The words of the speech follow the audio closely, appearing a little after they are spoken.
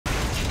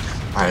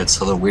Alright,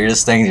 so the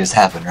weirdest thing just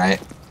happened,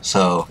 right?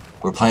 So,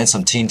 we're playing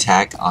some Team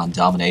Tac on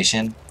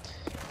Domination,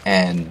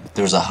 and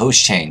there was a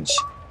host change.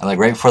 And like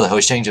right before the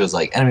host change, it was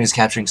like, enemies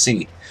capturing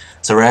C.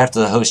 So right after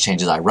the host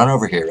changes, I run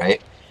over here,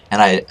 right?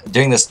 And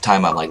during this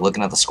time, I'm like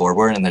looking at the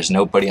scoreboard, and there's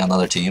nobody on the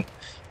other team.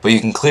 But you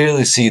can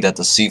clearly see that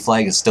the C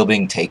flag is still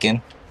being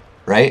taken,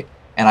 right?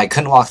 And I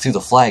couldn't walk through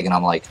the flag, and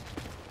I'm like,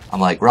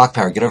 Rock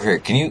Power, get over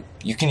here.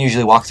 You can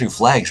usually walk through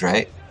flags,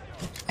 right?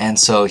 And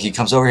so he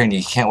comes over here and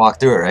you can't walk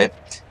through it, right?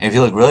 And if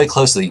you look really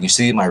closely, you can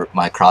see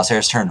my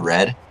crosshairs turned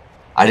red.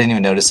 I didn't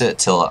even notice it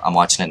till I'm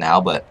watching it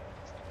now, but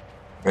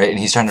right, and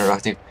he's trying to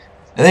rock through,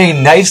 and then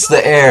he knifes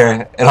the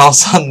air, and all of a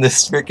sudden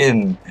this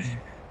freaking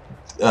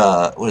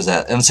what is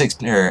that?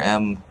 M6 or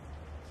M?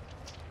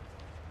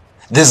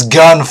 This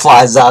gun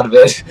flies out of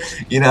it,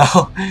 you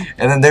know.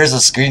 And then there's a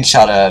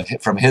screenshot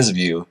of from his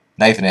view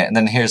knifing it, and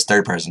then here's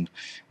third person.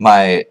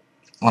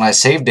 When I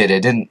saved it,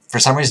 it didn't, for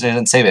some reason it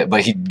didn't save it,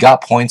 but he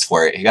got points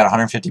for it. He got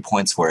 150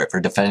 points for it for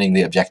defending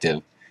the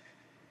objective.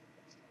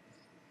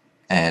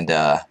 And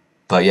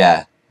but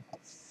yeah,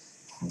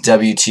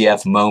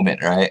 WTF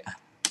moment, right?